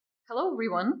Hello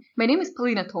everyone, my name is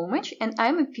Palina Tolmach and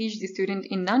I'm a PhD student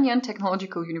in Nanyang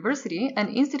Technological University and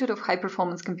Institute of High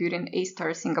Performance Computing A*,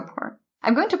 Singapore.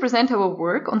 I'm going to present our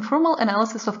work on formal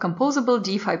analysis of composable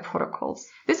DeFi protocols.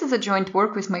 This is a joint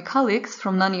work with my colleagues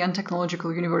from Nanyang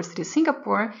Technological University,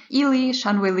 Singapore, Ili,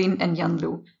 Shanwei Lin and Yan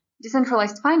Lu.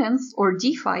 Decentralized finance, or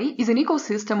DeFi, is an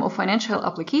ecosystem of financial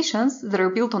applications that are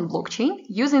built on blockchain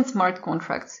using smart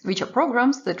contracts, which are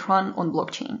programs that run on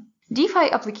blockchain.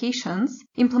 DeFi applications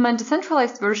implement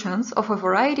decentralized versions of a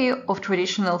variety of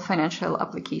traditional financial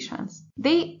applications.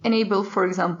 They enable, for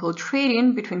example,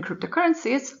 trading between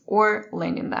cryptocurrencies or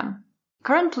lending them.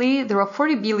 Currently, there are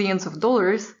 $40 billion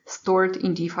stored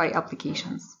in DeFi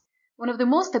applications. One of the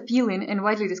most appealing and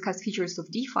widely discussed features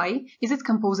of DeFi is its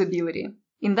composability.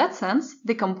 In that sense,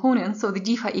 the components of the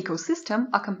DeFi ecosystem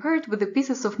are compared with the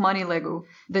pieces of money Lego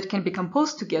that can be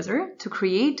composed together to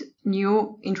create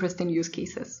new interesting use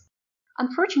cases.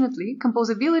 Unfortunately,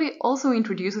 composability also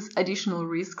introduces additional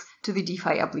risks to the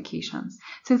DeFi applications.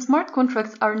 Since smart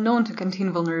contracts are known to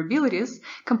contain vulnerabilities,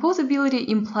 composability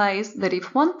implies that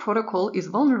if one protocol is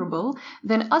vulnerable,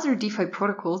 then other DeFi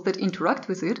protocols that interact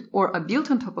with it or are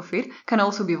built on top of it can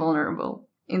also be vulnerable.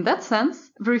 In that sense,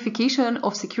 verification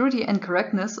of security and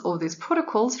correctness of these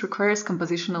protocols requires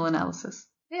compositional analysis.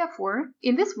 Therefore,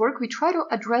 in this work, we try to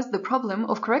address the problem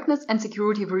of correctness and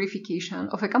security verification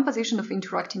of a composition of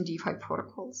interacting DeFi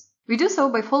protocols. We do so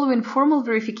by following formal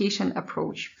verification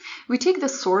approach. We take the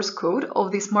source code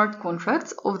of the smart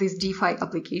contracts of these DeFi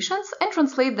applications and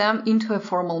translate them into a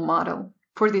formal model.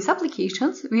 For these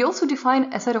applications, we also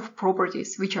define a set of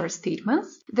properties, which are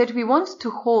statements, that we want to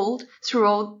hold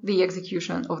throughout the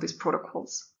execution of these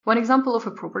protocols. One example of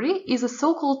a property is a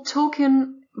so-called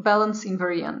token balance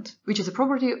invariant, which is a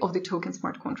property of the token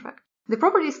smart contract. The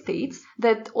property states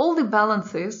that all the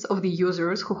balances of the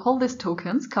users who hold these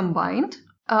tokens combined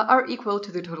are equal to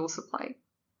the total supply.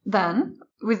 Then,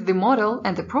 with the model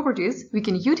and the properties, we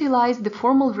can utilize the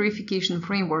formal verification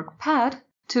framework PAD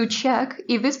to check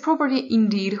if this property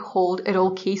indeed holds at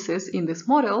all cases in this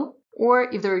model, or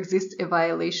if there exists a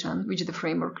violation which the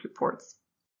framework reports.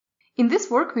 In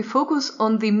this work, we focus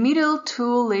on the middle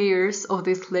two layers of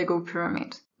this Lego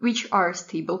pyramid, which are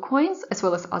stablecoins as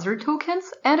well as other tokens,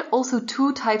 and also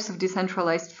two types of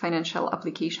decentralized financial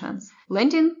applications,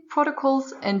 lending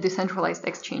protocols and decentralized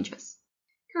exchanges.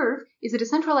 Curve is a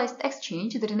decentralized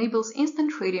exchange that enables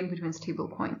instant trading between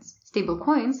stablecoins.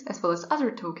 Stablecoins, as well as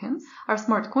other tokens, are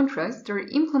smart contracts that are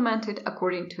implemented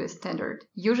according to a standard,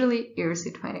 usually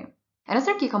ERC20.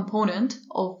 Another key component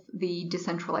of the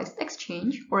decentralized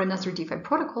exchange, or another DeFi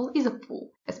protocol, is a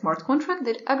pool, a smart contract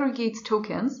that aggregates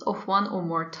tokens of one or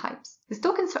more types. These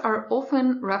tokens are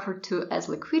often referred to as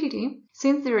liquidity,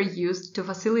 since they are used to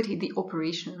facilitate the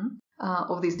operation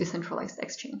of this decentralized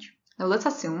exchange. Now let's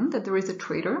assume that there is a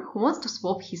trader who wants to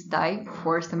swap his DAI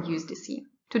for some USDC.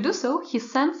 To do so, he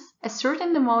sends a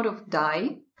certain amount of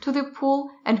DAI to the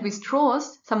pool and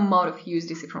withdraws some amount of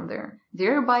USDC from there,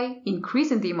 thereby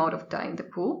increasing the amount of DAI in the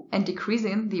pool and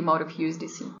decreasing the amount of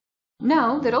USDC.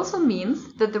 Now, that also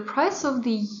means that the price of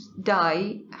the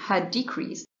DAI had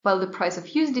decreased, while the price of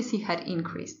USDC had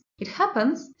increased. It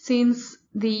happens since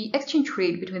the exchange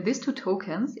rate between these two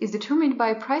tokens is determined by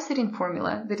a price setting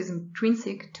formula that is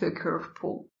intrinsic to a curve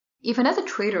pool. If another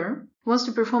trader wants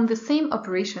to perform the same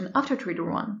operation after trader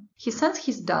 1, he sends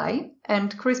his DAI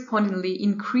and correspondingly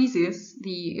increases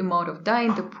the amount of DAI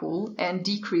in the pool and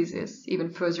decreases even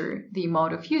further the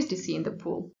amount of USDC in the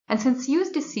pool. And since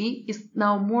USDC is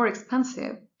now more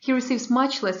expensive, he receives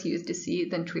much less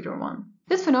USDC than trader 1.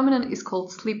 This phenomenon is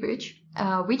called slippage,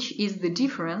 which is the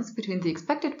difference between the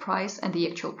expected price and the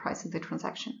actual price of the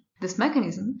transaction. This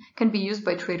mechanism can be used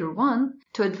by trader 1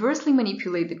 to adversely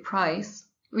manipulate the price,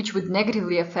 which would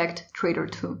negatively affect trader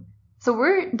 2. So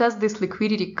where does this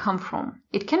liquidity come from?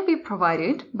 It can be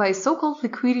provided by a so-called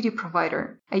liquidity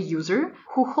provider, a user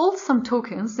who holds some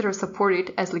tokens that are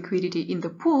supported as liquidity in the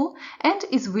pool and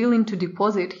is willing to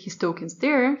deposit his tokens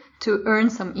there to earn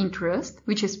some interest,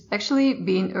 which is actually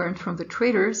being earned from the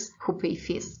traders who pay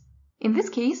fees. In this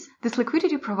case, this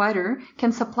liquidity provider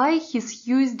can supply his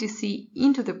USDC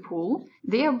into the pool,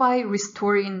 thereby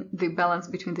restoring the balance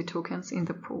between the tokens in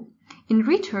the pool. In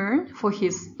return for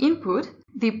his input,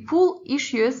 the pool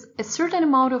issues a certain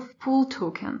amount of pool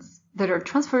tokens that are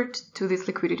transferred to this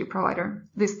liquidity provider.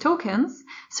 These tokens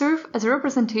serve as a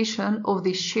representation of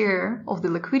the share of the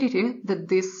liquidity that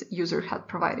this user had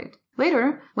provided.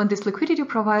 Later, when this liquidity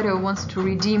provider wants to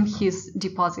redeem his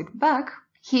deposit back,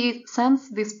 he sends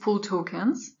these pool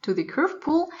tokens to the curve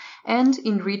pool and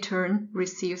in return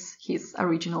receives his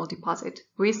original deposit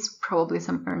with probably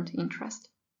some earned interest.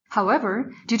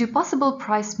 However, due to possible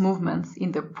price movements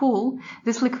in the pool,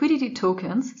 these liquidity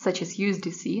tokens, such as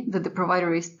USDC, that the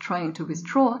provider is trying to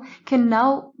withdraw, can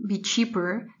now be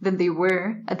cheaper than they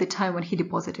were at the time when he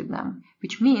deposited them,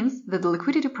 which means that the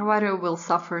liquidity provider will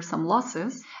suffer some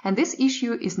losses, and this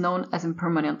issue is known as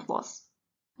impermanent loss.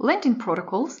 Lending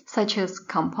protocols, such as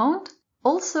Compound,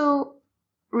 also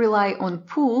rely on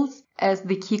pools as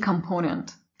the key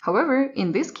component. However,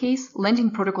 in this case, lending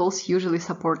protocols usually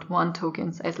support one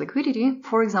token as liquidity,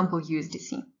 for example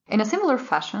USDC. In a similar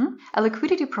fashion, a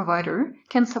liquidity provider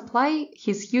can supply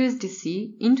his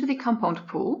USDC into the Compound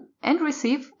pool and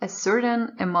receive a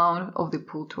certain amount of the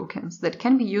pool tokens that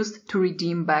can be used to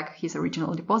redeem back his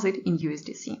original deposit in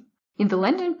USDC. In the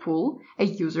lending pool, a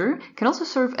user can also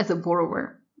serve as a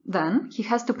borrower. Then he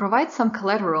has to provide some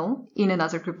collateral in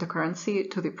another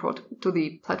cryptocurrency to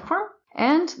the platform,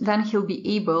 and then he'll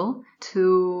be able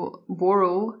to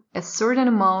borrow a certain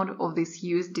amount of this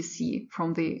USDC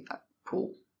from the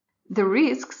pool. The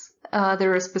risks that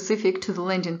are specific to the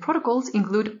lending protocols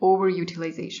include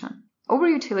overutilization.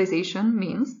 Overutilization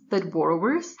means that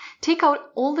borrowers take out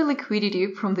all the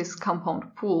liquidity from this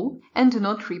Compound pool and do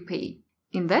not repay.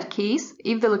 In that case,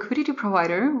 if the liquidity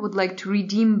provider would like to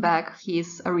redeem back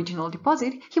his original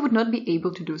deposit, he would not be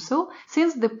able to do so,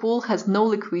 since the pool has no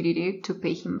liquidity to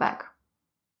pay him back.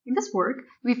 In this work,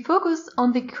 we focus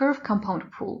on the Curve Compound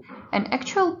pool, an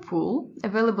actual pool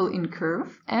available in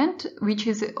Curve and which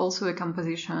is also a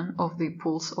composition of the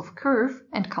pools of Curve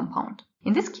and Compound.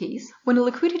 In this case, when a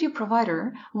liquidity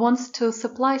provider wants to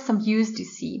supply some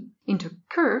USDC into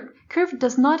Curve, Curve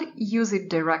does not use it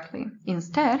directly.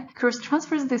 Instead, Curve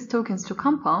transfers these tokens to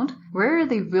Compound, where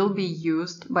they will be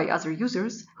used by other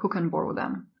users who can borrow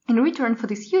them. In return for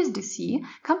this USDC,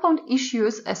 Compound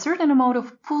issues a certain amount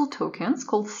of pool tokens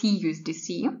called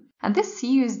CUSDC, and this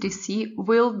CUSDC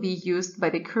will be used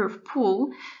by the Curve pool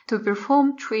to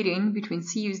perform trading between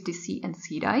CUSDC and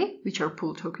CDAI, which are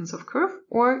pool tokens of Curve,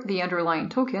 or the underlying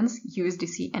tokens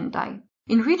USDC and DAI.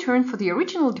 In return for the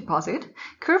original deposit,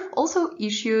 Curve also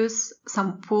issues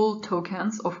some pool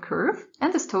tokens of Curve,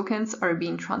 and these tokens are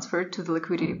being transferred to the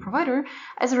liquidity provider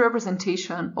as a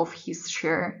representation of his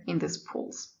share in these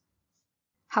pools.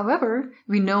 However,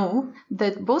 we know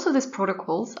that both of these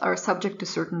protocols are subject to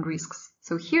certain risks.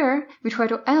 So here, we try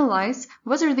to analyze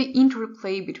whether the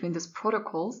interplay between these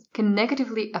protocols can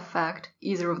negatively affect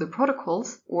either of the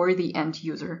protocols or the end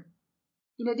user.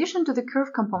 In addition to the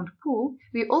Curve Compound pool,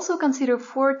 we also consider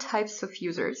 4 types of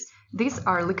users. These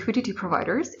are liquidity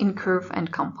providers in Curve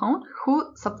and Compound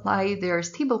who supply their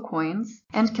stablecoins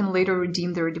and can later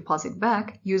redeem their deposit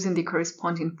back using the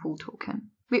corresponding pool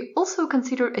token. We also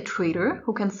consider a trader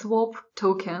who can swap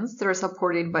tokens that are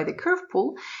supported by the Curve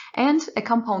pool and a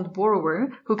Compound borrower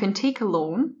who can take a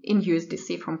loan in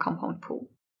USDC from Compound pool.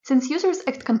 Since users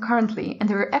act concurrently and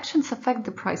their actions affect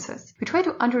the prices, we try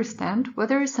to understand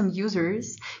whether some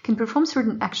users can perform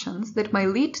certain actions that might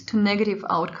lead to negative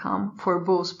outcome for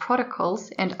both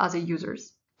protocols and other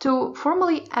users. To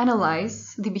formally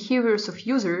analyze the behaviors of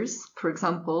users, for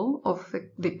example, of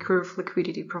the Curve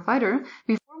liquidity provider,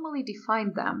 we formally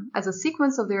define them as a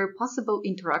sequence of their possible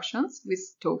interactions with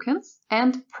tokens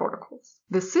and protocols.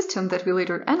 The system that we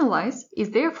later analyze is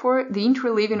therefore the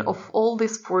interleaving of all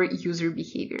these 4 user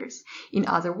behaviors. In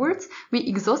other words, we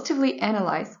exhaustively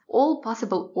analyze all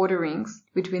possible orderings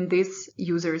between these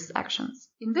users' actions.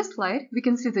 In this slide, we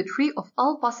can see the tree of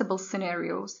all possible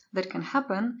scenarios that can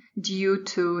happen due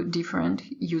to different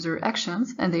user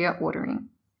actions and their ordering.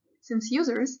 Since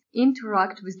users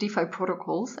interact with DeFi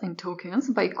protocols and tokens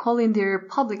by calling their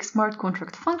public smart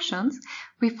contract functions,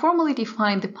 we formally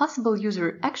define the possible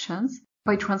user actions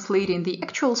by translating the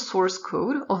actual source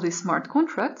code of the smart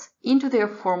contracts into their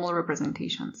formal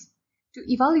representations. To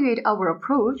evaluate our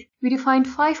approach, we defined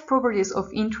 5 properties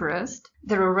of interest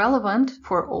that are relevant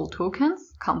for all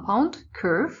tokens, Compound,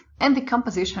 Curve, and the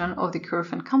composition of the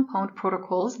Curve and Compound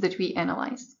protocols that we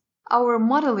analyzed. Our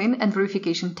modeling and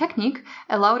verification technique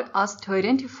allowed us to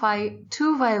identify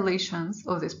 2 violations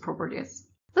of these properties.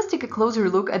 Let's take a closer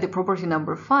look at the property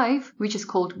number 5, which is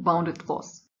called bounded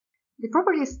loss. The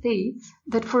property states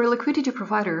that for a liquidity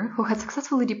provider who has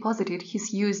successfully deposited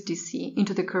his USDC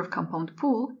into the Curve Compound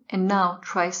pool and now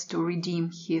tries to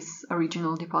redeem his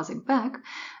original deposit back,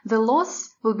 the loss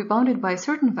will be bounded by a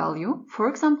certain value, for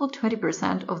example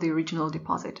 20% of the original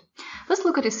deposit. Let's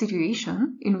look at a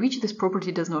situation in which this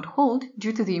property does not hold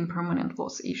due to the impermanent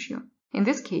loss issue. In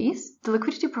this case, the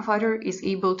liquidity provider is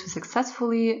able to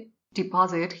successfully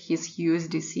deposit his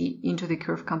USDC into the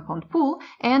Curve Compound pool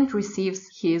and receives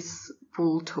his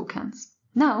pool tokens.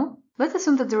 Now, let's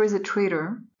assume that there is a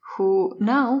trader who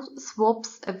now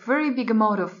swaps a very big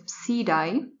amount of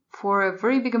CDAI for a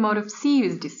very big amount of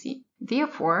CUSDC.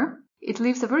 Therefore, it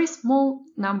leaves a very small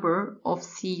number of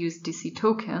CUSDC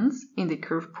tokens in the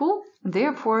curve pool,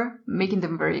 therefore making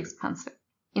them very expensive.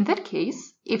 In that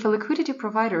case, if a liquidity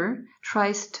provider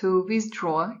tries to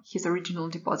withdraw his original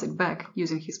deposit back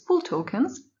using his pool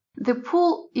tokens, the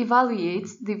pool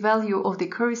evaluates the value of the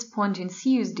corresponding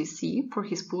CUSDC for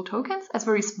his pool tokens as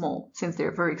very small, since they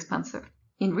are very expensive.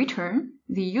 In return,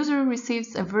 the user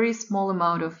receives a very small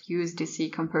amount of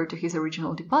USDC compared to his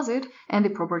original deposit, and the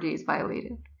property is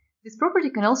violated. This property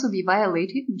can also be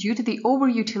violated due to the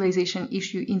overutilization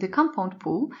issue in the compound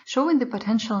pool, showing the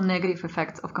potential negative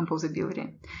effects of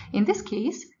composability. In this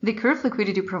case, the Curve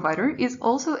liquidity provider is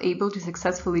also able to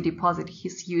successfully deposit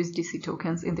his USDC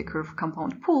tokens in the Curve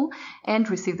compound pool and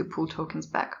receive the pool tokens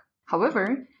back.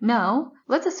 However, now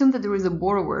let's assume that there is a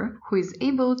borrower who is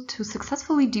able to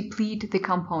successfully deplete the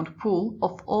compound pool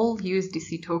of all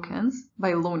USDC tokens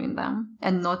by loaning them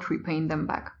and not repaying them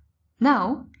back.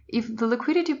 Now, if the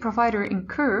liquidity provider in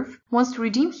Curve wants to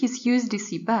redeem his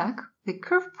USDC back, the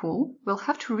Curve pool will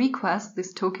have to request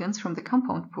these tokens from the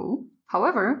compound pool.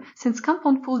 However, since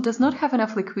compound pool does not have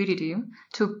enough liquidity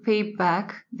to pay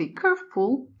back the Curve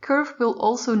pool, Curve will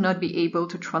also not be able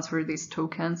to transfer these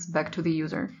tokens back to the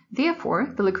user.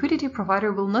 Therefore, the liquidity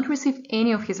provider will not receive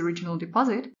any of his original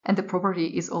deposit, and the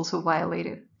property is also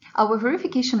violated. Our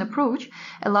verification approach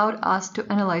allowed us to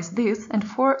analyze this and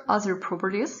 4 other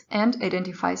properties and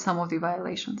identify some of the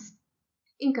violations.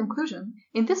 In conclusion,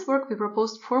 in this work we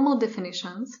proposed formal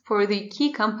definitions for the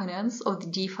key components of the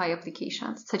DeFi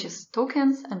applications, such as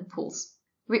tokens and pools.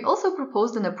 We also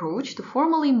proposed an approach to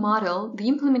formally model the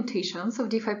implementations of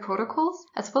DeFi protocols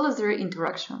as well as their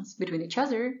interactions between each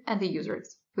other and the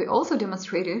users. We also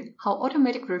demonstrated how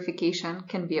automatic verification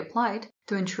can be applied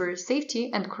to ensure safety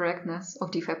and correctness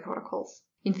of DeFi protocols.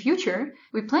 In future,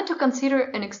 we plan to consider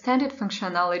an extended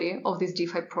functionality of these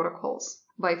DeFi protocols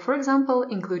by, for example,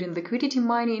 including liquidity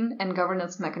mining and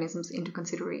governance mechanisms into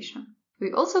consideration.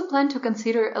 We also plan to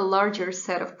consider a larger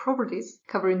set of properties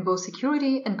covering both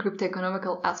security and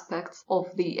crypto-economical aspects of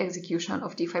the execution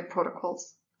of DeFi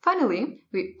protocols. Finally,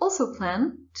 we also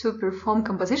plan to perform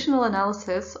compositional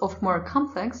analysis of more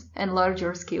complex and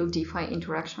larger-scale DeFi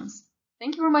interactions.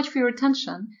 Thank you very much for your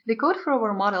attention. The code for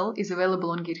our model is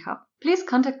available on GitHub. Please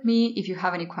contact me if you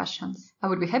have any questions. I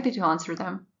would be happy to answer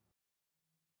them.